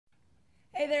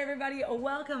Hey there, everybody.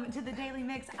 Welcome to the Daily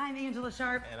Mix. I'm Angella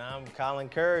Sharpe. And I'm Colin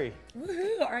Currie.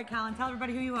 Woohoo! All right, Colin, tell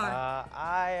everybody who you are.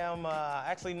 I am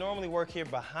actually normally work here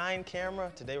behind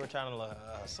camera. Today we're trying to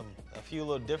a few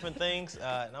little different things,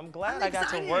 and I'm glad I got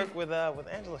to work with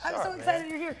Angella Sharpe. I'm so excited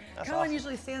you're here. That's Colin awesome.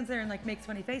 usually stands there and like makes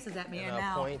funny faces at me, and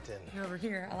now you're over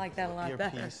here. I like that a lot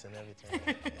better. Earpiece and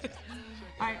everything. Yeah.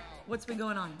 All right, what's been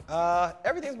going on?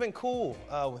 Everything's been cool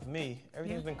with me.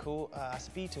 Everything's been cool. I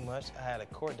speed too much. I had a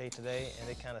court date today, and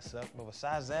it kind of sucked. But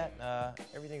besides that,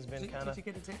 everything's been kind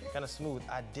of smooth.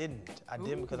 I didn't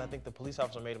because I think the police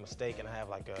officer made a mistake, and I have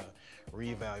like a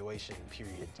reevaluation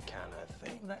period kind of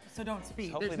thing. So don't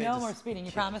speed. So there's no more speeding.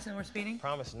 You promise no more speeding?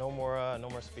 Promise no more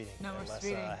speeding. No more unless,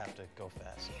 speeding. I have to go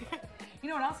fast. You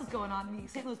know what else is going on? The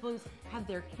St. Louis Blues have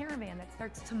their caravan that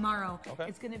starts tomorrow. Okay.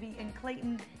 It's going to be in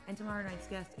Clayton, and tomorrow night's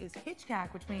guest is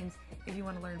Hitchcock, which means if you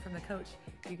want to learn from the coach,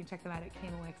 you can check them out at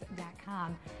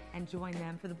KMOX.com and join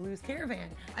them for the Blues Caravan.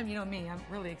 I mean, you know me, I'm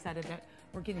really excited that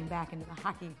we're getting back into the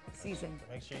hockey season.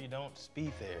 Make sure you don't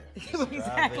speed there.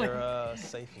 Exactly. Drive there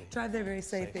safely. Drive there very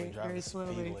safely, very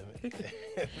slowly.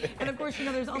 And of course, you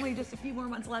know, there's only just a few more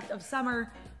months left of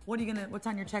summer. What's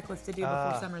on your checklist to do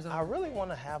before summer's over? I really want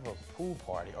to have a pool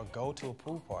party or go to a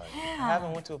pool party. Yeah. I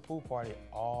haven't went to a pool party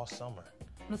all summer.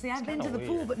 Well, see, I've been to the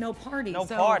pool, but no party. No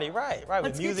party, right.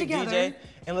 With music, DJ,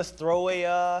 and let's throw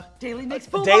a Daily Mix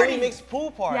pool party. Daily Mix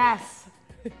pool party. Yes.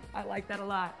 I like that a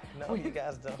lot. No, you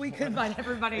guys don't. We could invite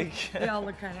everybody. They all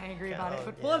look kind of angry about it,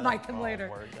 but we'll invite them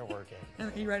later. They're working.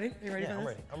 Are you ready? Are you ready for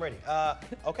this? I'm ready.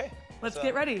 Okay. Let's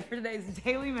get ready for today's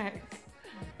Daily Mix.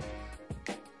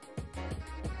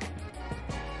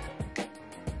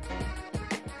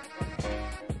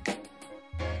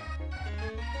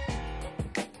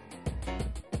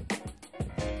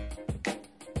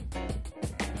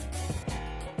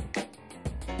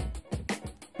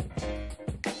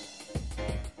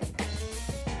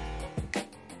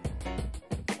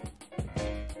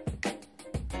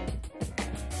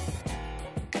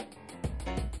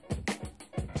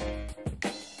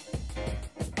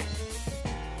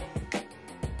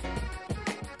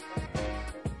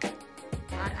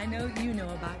 I know you know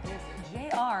about this.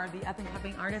 JR, the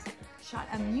up-and-coming artist, shot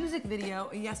a music video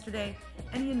yesterday,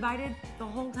 and he invited the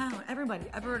whole town,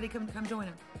 everybody come join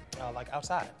him. Like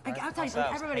outside. Like right? outside,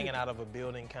 like everybody. Hanging out of a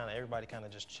building, everybody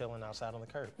just chilling outside on the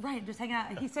curb. Right, just hanging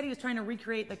out. He said he was trying to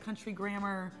recreate the country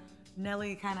grammar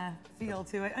Nellly kind of feel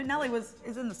to it. And Nellly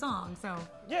is in the song, so.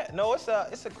 Yeah, no, it's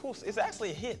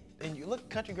actually a hit. And you look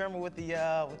country grammar with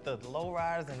the low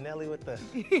riders and Nellly with the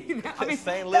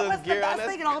St. Louis gear on. I was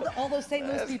thinking all those St.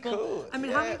 Louis people. Cool. I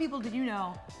mean, how many people did you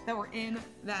know that were in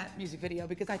that music video?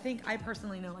 Because I think I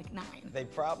personally know like 9. They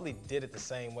probably did it the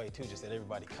same way too, just that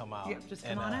everybody come out. Yeah, just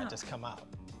come on out. Just come out.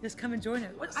 Just come and join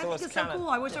it. I think it's so cool.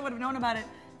 I wish I would have known about it.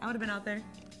 I would have been out there.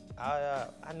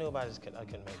 I knew about it, I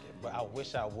couldn't make it, but I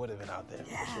wish I would have been out there,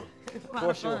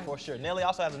 for sure. Nellly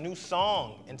also has a new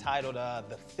song entitled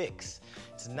 "The Fix."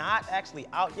 It's not actually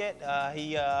out yet.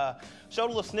 He showed a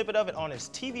little snippet of it on his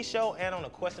TV show and on a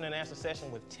question and answer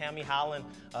session with Tammy Holland.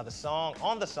 The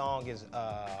song is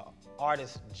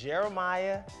artist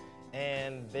Jeremiah,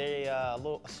 and a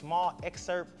small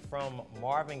excerpt from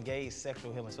Marvin Gaye's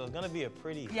Sexual Healing. So it's gonna be a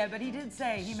pretty but he did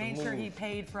say he made sure he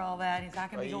paid for all that. He's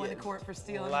not gonna be going to court for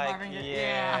stealing Marvin Gaye.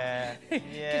 Yeah.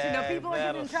 Because you know people are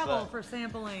getting in trouble for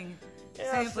sampling.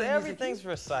 Yeah, so everything's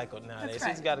recycled nowadays. That's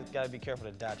So you just gotta be careful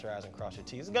to dot your I's and cross your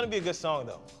T's. It's gonna be a good song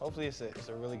though. Hopefully it's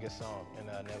a really good song, and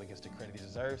Nellly gets the credit he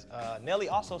deserves. Nellly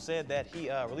also said that he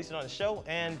released it on the show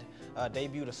and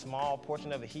debuted a small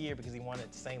portion of it here because he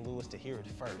wanted St. Louis to hear it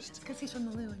first. Because he's from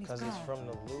the Lou and he's Because he's from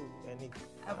the Lou and he.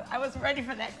 I was ready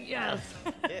for that. Yes.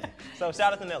 Yeah. So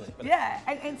shout out to Nellly. Yeah,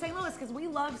 and St. Louis, because we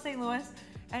love St. Louis,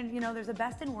 and you know there's a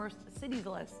best and worst cities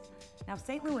list. Now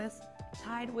St. Louis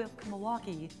tied with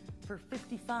Milwaukee for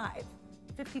 55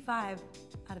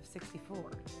 out of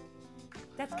 64.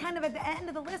 That's kind of at the end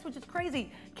of the list, which is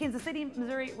crazy. Kansas City,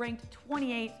 Missouri ranked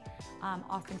 28.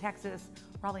 Austin, Texas,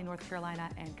 Raleigh, North Carolina,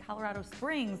 and Colorado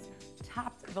Springs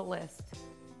topped the list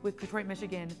with Detroit,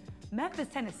 Michigan, Memphis,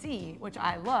 Tennessee, which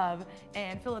I love,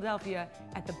 and Philadelphia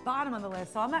at the bottom of the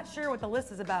list. So I'm not sure what the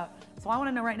list is about. So I want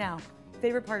to know right now,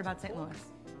 favorite part about St. Louis?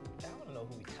 I don't know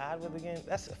who we tied with again.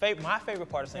 That's my favorite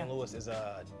part of St. Louis is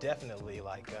definitely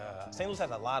like St. Louis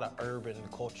has a lot of urban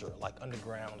culture, like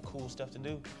underground cool stuff to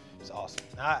do. It's awesome.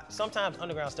 Sometimes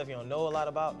underground stuff you don't know a lot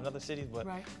about in other cities, but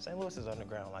St. Louis is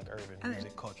underground, like urban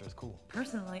music culture is cool.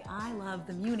 Personally, I love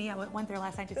the Muni. I went there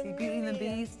last night to see Beauty and the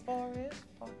Beast.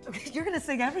 You're gonna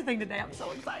sing everything today. I'm so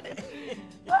excited.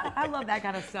 I love that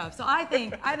kind of stuff. So I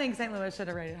think St. Louis should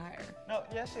have rated higher. No,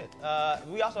 yeah, shit.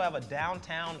 We also have a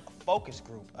downtown focus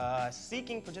group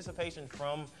seeking participation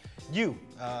from you.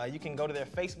 You can go to their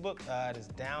Facebook. It is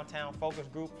Downtown Focus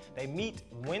Group. They meet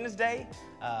Wednesday,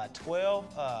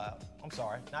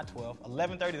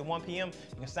 11:30 to 1 p.m.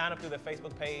 You can sign up through their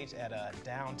Facebook page at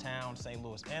Downtown St.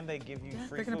 Louis, and they give you free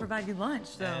food. They're going to provide you lunch.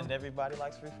 So. And everybody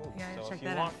likes free food. Yeah, so check if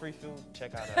you want free food,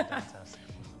 check out Downtown St.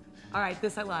 Louis. All right,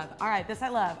 this I love. All right, this I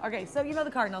love. Okay, so you know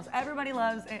the Cardinals. Everybody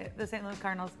loves the St. Louis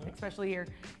Cardinals, especially here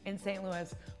in St.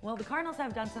 Louis. Well, the Cardinals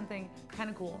have done something kind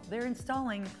of cool. They're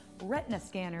installing retina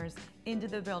scanners into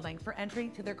the building for entry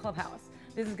to their clubhouse.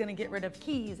 This is gonna get rid of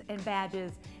keys and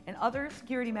badges and other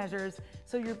security measures.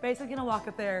 So you're basically gonna walk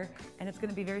up there and it's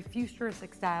gonna be very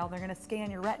futuristic style. They're gonna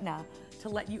scan your retina to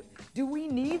let you, do we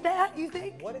need that, you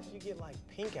think? What if you get like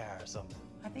pink eye or something?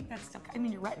 I think that's still, I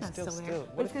mean, your retina's still there.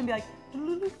 But it's gonna be like,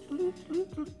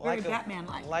 very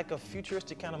Batman-like. Like a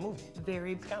futuristic kind of movie.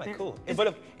 It's kind of cool.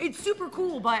 It's super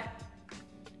cool, but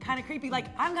kind of creepy. Like,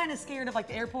 I'm kind of scared of like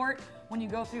the airport when you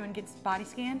go through and get body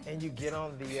scanned. And you get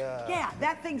on the... yeah,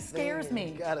 that thing scares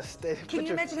me. You gotta stay. Can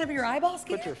you imagine having your eyeball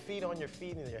scanned? Put your feet on your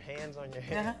feet and your hands on your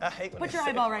head. I hate when Put your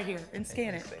eyeball right here and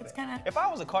scan it. It's kind of... If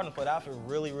I was a Cardinal foot, I'd feel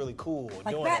really, really cool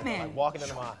like doing Batman. That. Like walking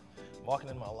into my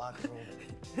locker room.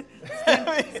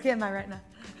 Scan my retina.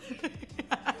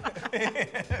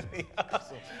 That'd be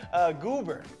awesome.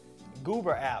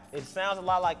 Goober app. It sounds a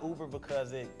lot like Uber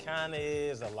because it kind of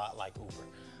is a lot like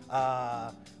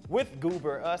Uber. With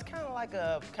Goober, it's kind of like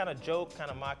a kind of joke, kind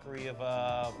of mockery of...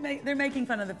 They're making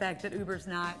fun of the fact that Uber's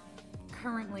not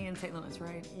currently in St. Louis,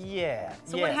 right? Yeah.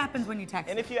 So what happens when you text?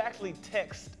 And if you actually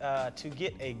text to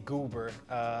get a Goober,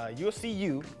 you'll see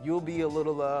you'll be a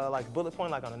little like bullet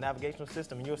point, like on a navigational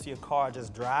system, and you'll see a car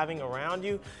just driving around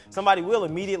you. Somebody will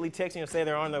immediately text you and say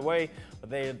they're on their way, but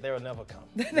they will never come.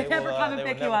 They never come and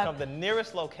pick you up. The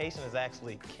nearest location is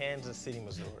actually Kansas City,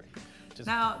 Missouri.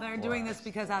 Now they're doing this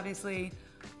because obviously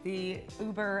the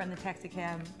Uber and the Taxi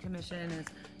Cab Commission is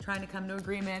trying to come to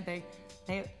agreement.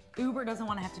 Uber doesn't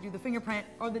want to have to do the fingerprint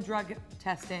or the drug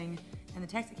testing, and the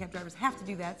taxi cab drivers have to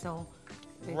do that, so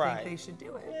they think they should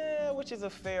do it. Yeah, which is a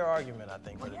fair argument, I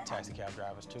think, for the taxi cab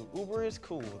drivers, too. Uber is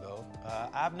cool, though.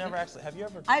 I've never actually, have you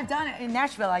ever? I've done it in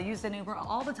Nashville. I used an Uber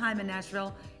all the time in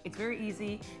Nashville. It's very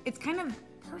easy. It's kind of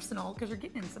personal because you're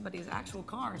getting in somebody's actual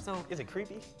car, so. Is it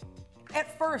creepy?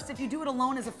 At first, if you do it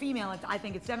alone as a female, I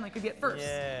think it's definitely creepy at first.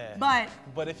 Yeah. But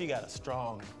if you got a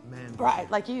strong man.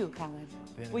 Right, like you, Colin.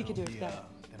 We could do it together.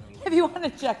 If you want to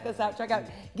check this out, check out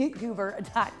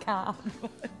getgoober.com.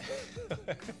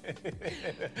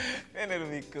 And it'll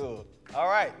be cool. All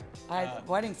right.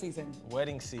 Wedding season.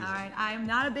 Wedding season. All right, I'm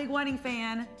not a big wedding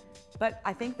fan, but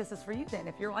I think this is for you then.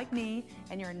 If you're like me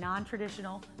and you're a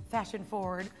non-traditional,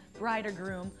 fashion-forward bride or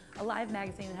groom, Alive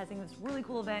Magazine is having this really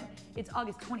cool event. It's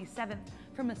August 27th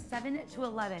from 7 to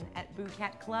 11 at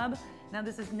Bouquet Club. Now,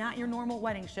 this is not your normal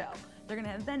wedding show. They're going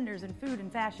to have vendors and food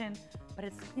and fashion, but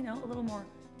it's, you know, a little more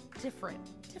different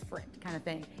kind of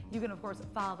thing. You can, of course,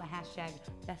 follow the hashtag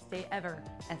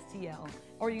BestDayEverSTL,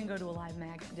 or you can go to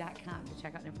AliveMag.com to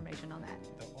check out information on that.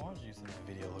 The orange juice in that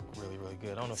video looked really, really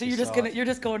good. I don't know so if you're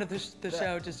just going to the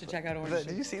show just to check out orange juice.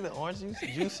 Did you see the orange juice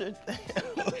juicer thing?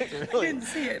 Really, I didn't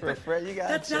see it.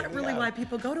 That's not really why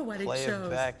people go to wedding shows. Play it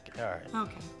back. All right.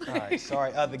 Okay. All right.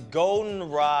 Sorry. The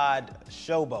Goldenrod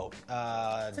Showboat,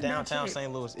 downtown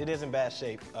St. Louis. It is in bad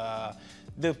shape.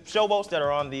 The showboats that are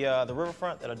on the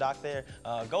riverfront that are docked there,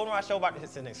 Goldenrod Showboat,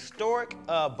 it's an historic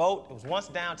boat. It was once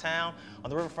downtown on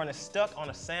the riverfront. It's stuck on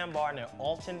a sandbar near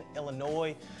Alton,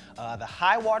 Illinois. The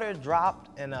high water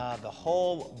dropped and the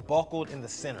hull buckled in the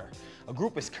center. A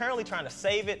group is currently trying to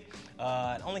save it.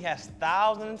 It only has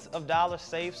thousands of dollars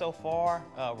saved so far.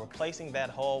 Replacing that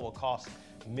hull will cost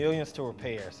millions to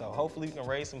repair. So hopefully we can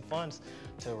raise some funds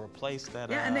to replace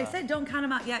that. Yeah, and they said don't count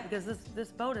them out yet because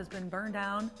this boat has been burned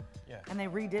down. Yeah. And they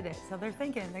redid it. So they're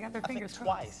thinking, they got their fingers crossed.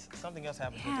 Twice. Something else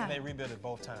happened and they rebuilt it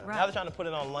both times. Right. Now they're trying to put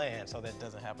it on land so that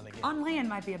doesn't happen again. On land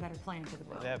might be a better plan for the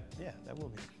boat. Yeah, that will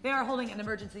be. They are holding an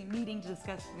emergency meeting to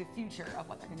discuss the future of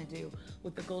what they're going to do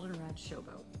with the Goldenrod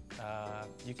Showboat.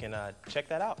 You can check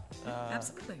that out.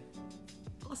 Absolutely.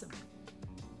 Awesome.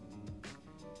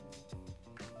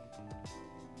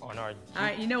 All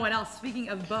right, you know what else? Speaking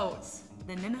of boats,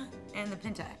 the Nina and the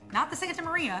Pinta. Not the Santa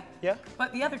Maria, yeah,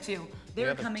 but the other two.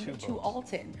 They're other coming two to boats.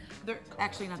 Alton. They're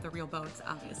actually not the real boats,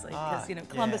 obviously, because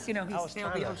Columbus, yeah. he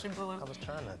sailed the ocean blue. I was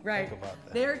trying to right. think about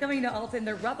that. They're coming to Alton.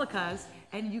 They're replicas,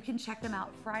 and you can check them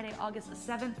out Friday, August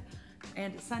 7th.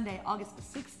 And Sunday, August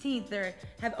 16th, they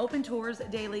have open tours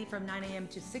daily from 9 a.m.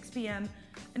 to 6 p.m.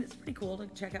 And it's pretty cool to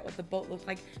check out what the boat looks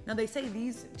like. Now, they say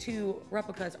these two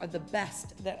replicas are the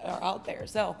best that are out there.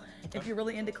 So if you're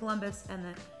really into Columbus and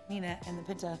the Nina and the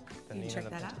Pinta, you can check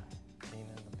that out. Nina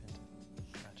and the Pinta.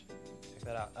 Gotcha. Check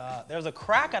that out. There's a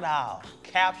crocodile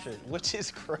captured, which is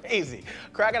crazy.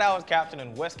 Crocodile was captured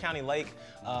in West County Lake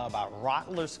by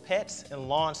Rottler's Pets and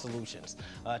Lawn Solutions.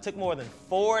 It took more than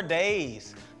 4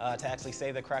 days to actually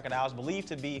save the crocodile. It's believed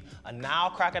to be a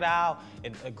Nile crocodile.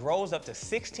 It grows up to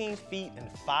 16 feet and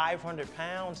 500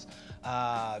 pounds.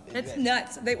 It's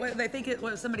nuts. They think it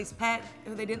was somebody's pet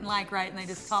who they didn't like, right? And they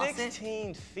just tossed it.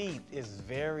 16 feet is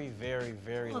very, very,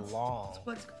 very long.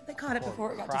 They caught it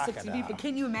before it got to 16 feet. But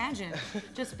can you imagine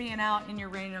just being out in your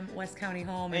random West County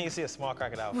home? And you see a small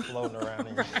crocodile floating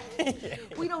around. Right.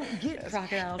 We don't get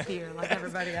crocodiles here like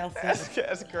everybody else does.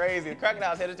 That's crazy. The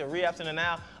crocodile's headed to rehab center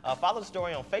now. Follow the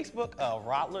story on Facebook,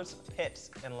 Rottler's Pets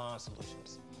and Lawn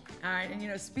Solutions. All right,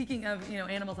 and speaking of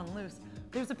animals on the loose,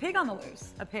 there's a pig on the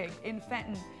loose, a pig in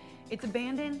Fenton. It's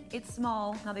abandoned, it's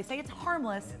small. Now they say it's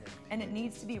harmless and it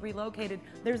needs to be relocated.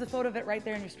 There's a photo of it right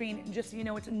there on your screen, just so you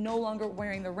know it's no longer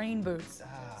wearing the rain boots.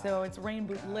 So it's rain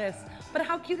bootless. But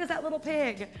how cute is that little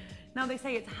pig? Now they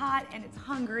say it's hot and it's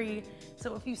hungry.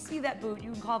 So if you see that boot,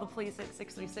 you can call the police at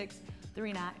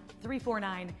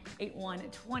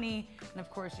 636-349-8120. And of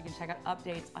course, you can check out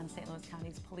updates on St. Louis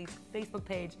County's police Facebook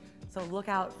page. So look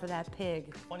out for that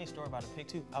pig. Funny story about a pig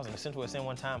too. I was in the Central West End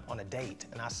one time on a date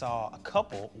and I saw a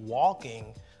couple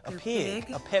walking a pig.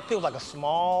 A pet pig, like a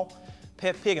small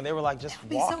pet pig, and they were like just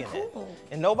walking so cool. it.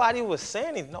 And nobody was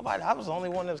saying anything. I was the only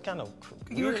one that was kind of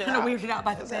weirded out. You were kind of weirded out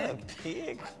by the Is pig. that a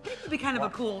pig? Pig would be kind of a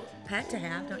cool pet to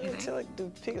have, don't you think? Like,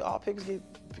 all pigs are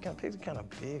kind of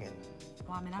big.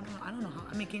 Well, I mean, I don't know how.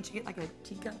 I mean, can't you get like a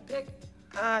teacup pig?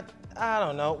 I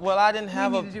don't know. Well, I didn't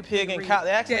have a pig in college.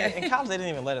 Actually, in college they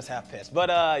didn't even let us have pets. But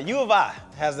U of I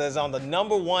has on the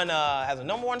number one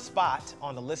spot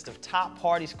on the list of top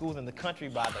party schools in the country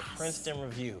by the Princeton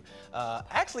Review.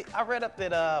 Actually, I read up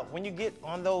that when you get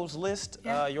on those lists,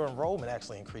 your enrollment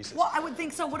actually increases. Well, I would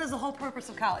think so. What is the whole purpose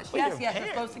of college? Yes, you're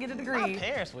supposed to get a degree. My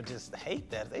parents would just hate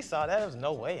that. If they saw that, there's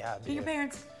no way I'd be. Your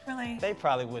parents really? They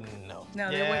probably wouldn't know.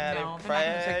 No, they wouldn't know.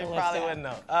 They probably wouldn't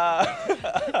know.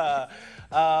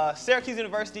 Syracuse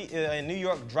University in New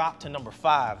York dropped to number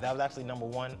 5. That was actually number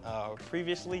 1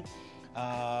 previously.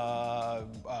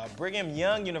 Brigham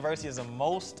Young University is the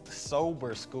most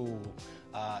sober school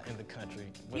in the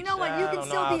country. You know what? You can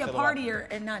still be a partier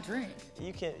and not drink.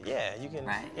 You can, you can.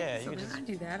 Right? Yeah, so you can just. I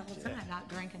do that all the time. Not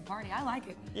drink and party. I like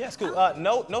it. Yeah, it's cool.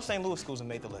 No St. Louis schools have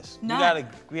made the list. None.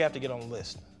 We have to get on the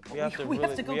list. We have to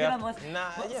go get on the list.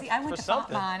 See, I went to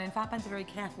something. Fontbonne, and Fontbonne's a very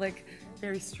Catholic,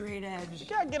 very straight edge. You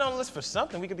gotta get on the list for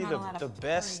something. We could be the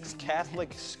best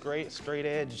Catholic straight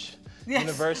edge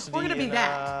university. We're gonna be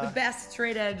the best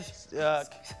straight edge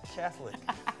Catholic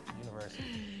university.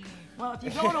 Well, if you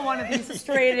go to one of these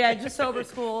straight edge sober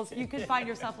schools, you could find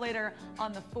yourself later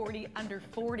on the 40 under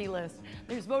 40 list.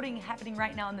 There's voting happening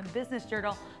right now in the Business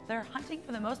Journal. They're hunting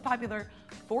for the most popular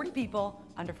 40 people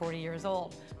under 40 years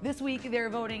old. This week, they're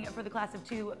voting for the class of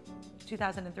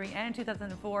 2003 and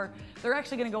 2004. They're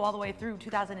actually going to go all the way through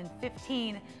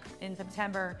 2015 in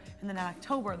September, and then in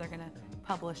October, they're going to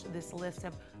publish this list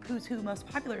of who's who most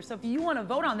popular. So if you want to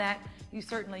vote on that, you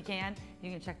certainly can. You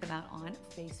can check them out on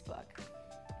Facebook.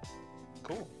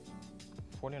 Cool.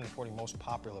 40 under 40 most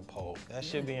popular poll. That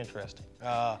should be interesting.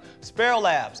 Sparrow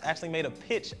Labs actually made a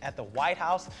pitch at the White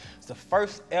House. It's the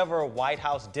first ever White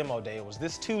House demo day. It was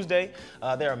this Tuesday.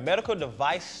 They're a medical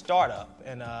device startup,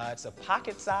 and it's a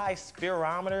pocket-sized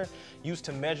spirometer used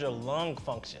to measure lung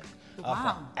function.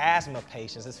 For asthma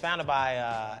patients. It's founded by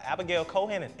Abigail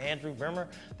Cohen and Andrew Brimmer.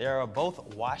 They're both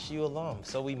WashU alums,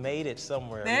 so we made it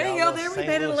somewhere. There you go. There we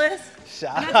made a list.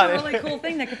 Shout and that's a really cool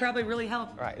thing that could probably really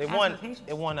help. Right. It won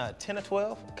 10 or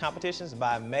 12 competitions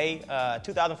by May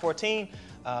 2014.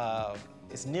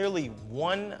 It's nearly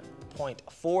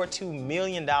 $1.42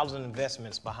 million in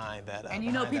investments behind that. And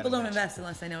you know people don't invest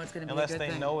unless they know it's going to be a good thing.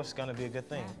 Unless they know it's going to be a good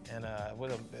thing. Yeah. And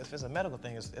if it's a medical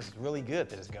thing, it's really good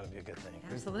that it's going to be a good thing.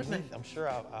 Absolutely. I'm sure,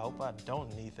 I hope I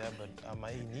don't need that, but I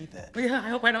might need that. Well, yeah, I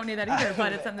hope I don't need that either,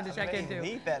 but it's something to check into. I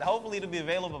need that. Hopefully it'll be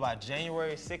available by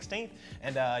January 16th.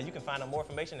 And you can find out more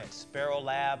information at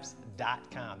sparrowlabs.com.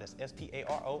 That's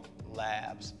SPARO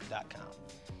labs.com.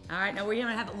 All right, now we're going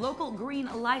to have local green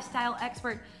lifestyle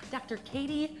expert, Dr.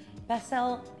 Katie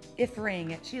Belisle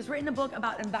Iffrig. She has written a book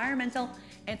about environmental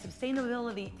and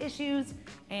sustainability issues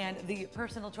and the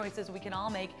personal choices we can all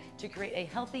make to create a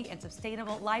healthy and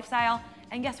sustainable lifestyle.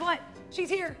 And guess what? She's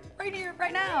here,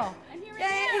 right now. I'm here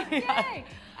right now. Yay!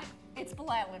 It's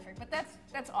Belisle Iffrig, but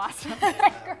that's awesome.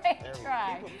 Great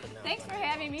try. Thanks for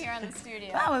having me here on the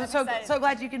studio. Wow, I'm so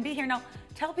glad you can be here. Now,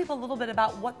 tell people a little bit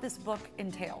about what this book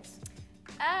entails.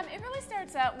 It really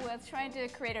starts out with trying to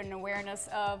create an awareness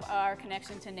of our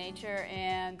connection to nature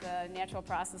and the natural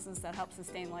processes that help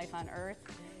sustain life on Earth.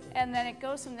 And then it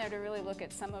goes from there to really look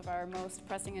at some of our most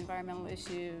pressing environmental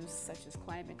issues, such as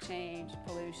climate change,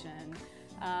 pollution,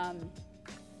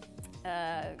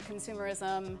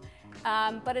 consumerism.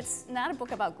 But it's not a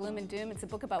book about gloom and doom, it's a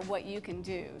book about what you can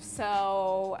do.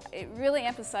 So it really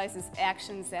emphasizes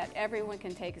actions that everyone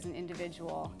can take as an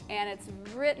individual. And it's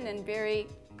written in very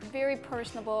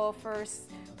personable, first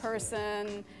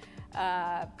person.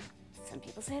 Some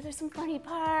people say there's some funny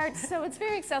parts, so it's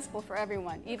very accessible for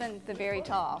everyone, even the very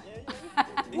tall.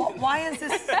 Why is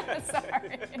this?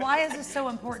 Sorry. Why is this so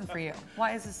important for you?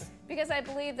 Why is this? Because I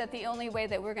believe that the only way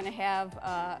that we're going to have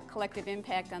collective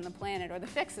impact on the planet, or the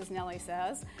fix, as Nellly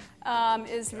says,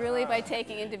 is really by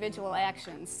taking individual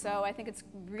actions. So I think it's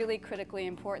really critically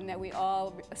important that we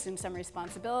all assume some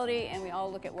responsibility and we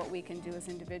all look at what we can do as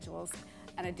individuals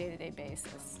on a day-to-day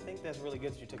basis. I think that's really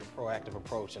good that you took a proactive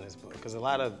approach in this book, because a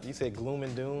lot of, you said gloom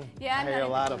and doom. Yeah, I hear a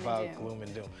lot about gloom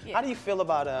and doom. Yeah. How do you feel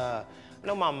about, I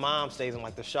know my mom stays in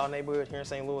like the Shaw neighborhood here in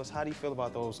St. Louis. How do you feel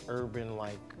about those urban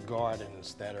like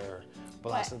gardens that are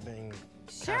blossoming?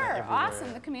 Sure,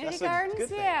 awesome. The community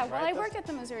gardens, yeah. Well, I worked at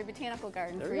the Missouri Botanical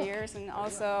Garden for years, and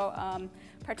also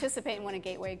participate in one of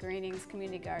Gateway Greening's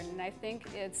community garden. And I think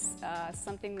it's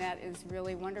something that is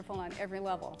really wonderful on every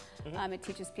level. It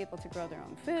teaches people to grow their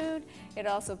own food. It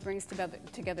also brings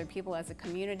together people as a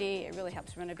community. It really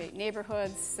helps renovate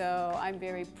neighborhoods. So I'm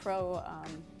very pro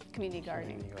community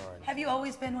gardening. Have you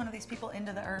always been one of these people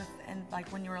into the earth? And like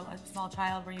when you were a small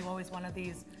child, were you always one of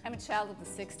these? I'm a child of the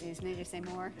 60s. Need you say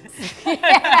more?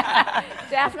 Yeah,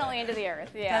 definitely into the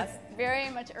earth, yes. Very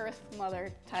much earth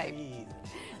mother type.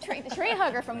 Tree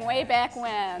hugger from way back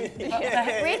when.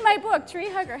 Read my book. Tree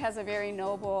hugger has a very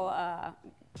noble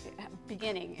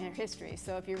beginning in history.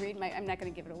 So if you read my, I'm not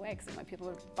going to give it away because I want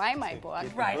people to buy my book.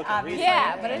 Right, obviously.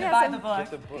 Yeah, but it has the book.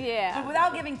 Yeah. But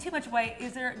without giving too much away, do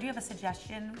you have a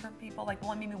suggestion for people? Like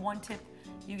maybe one tip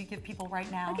you could give people right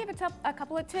now? I'll give a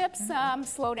couple of tips.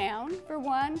 Slow down for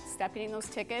one. Stop eating those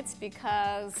tickets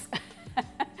because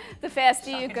the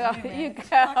faster you go,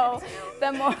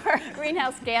 the more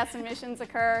greenhouse gas emissions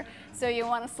occur. So you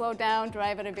want to slow down,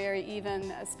 drive at a very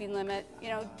even speed limit. You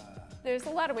know, there's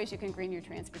a lot of ways you can green your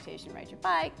transportation. Ride your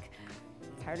bike.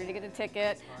 It's harder to get a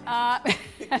ticket.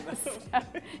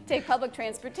 Take public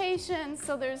transportation.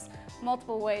 So there's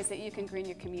multiple ways that you can green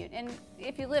your commute. And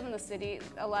if you live in the city,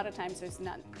 a lot of times there's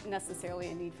not necessarily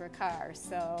a need for a car.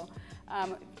 So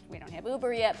we don't have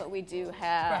Uber yet, but we do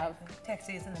have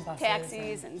taxis and the buses.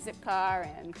 Taxis and Zipcar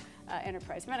and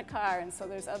Enterprise Rent-A-Car. And so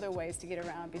there's other ways to get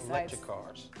around besides electric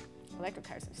cars. Electric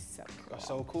cars are so cool.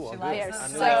 So cool. They are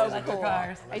so cool.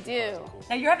 Cars. I do.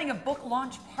 Now you're having a book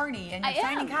launch party and you're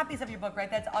signing copies of your book, right?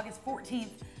 That's August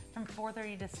 14th from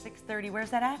 4:30 to 6:30. Where's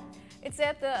that at? It's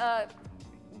at the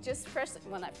just fresh,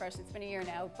 well not fresh, it's been a year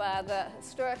now, but the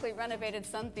historically renovated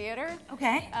Sun Theater.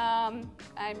 Okay. I'm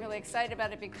really excited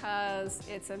about it because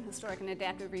it's an historic and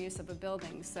adaptive reuse of a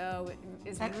building, so it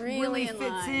is really in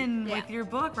fits in with your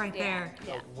book right there.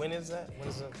 Yeah. When is that? When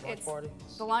is the launch party?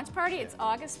 The launch party, it's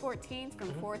August 14th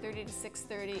from 4:30 to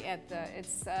 6:30 at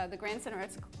the Grand Center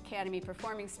Arts Academy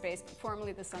Performing Space,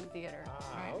 formerly the Sun Theater.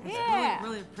 Okay. Yeah. It's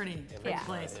really pretty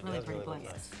place, really pretty place.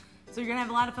 Nice. So you're gonna have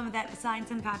a lot of fun with that. Sign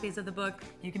some copies of the book.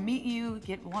 You can meet you,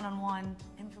 get one-on-one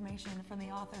information from the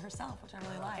author herself, which I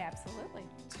really like. Absolutely.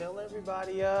 Tell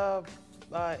everybody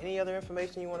any other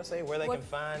information you want to say, where they can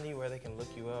find you, where they can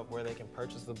look you up, where they can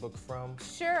purchase the book from.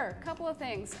 Sure, a couple of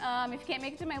things. If you can't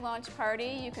make it to my launch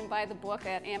party, you can buy the book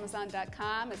at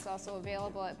Amazon.com. It's also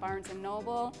available at Barnes &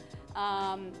 Noble.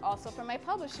 Also from my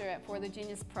publisher at For the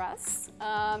Genius Press.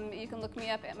 You can look me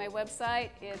up at my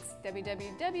website. It's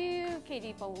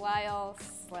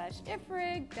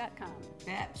www.katiebelisle.com.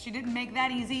 Yeah, she didn't make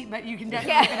that easy, but you can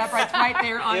definitely look it up right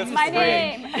there on my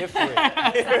name.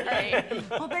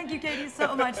 Well, thank you, Katie,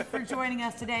 so much for joining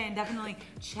us today, and definitely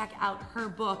check out her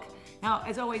book. Now,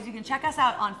 as always, you can check us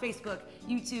out on Facebook,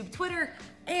 YouTube, Twitter,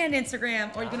 and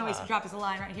Instagram, or you can always drop us a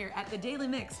line right here at The Daily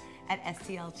Mix at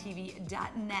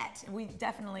stltv.net. We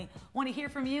definitely want to hear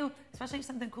from you, especially if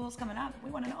something cool is coming up.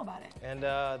 We want to know about it. And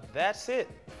that's it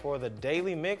for the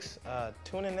Daily Mix.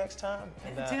 Tune in next time.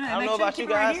 And, Tune in. I don't know about you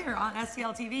guys, right here on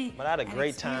STL but I had a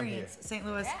great time here. St.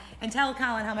 Louis, and tell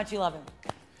Colin how much you love him.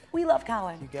 We love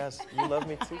Colin. You guys, you love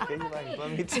me too? Okay, you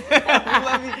love me too. You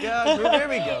love me, guys. There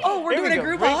we go. Oh, we're doing a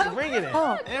group hug? Bring it in.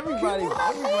 Oh. Everybody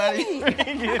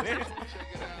bring it in.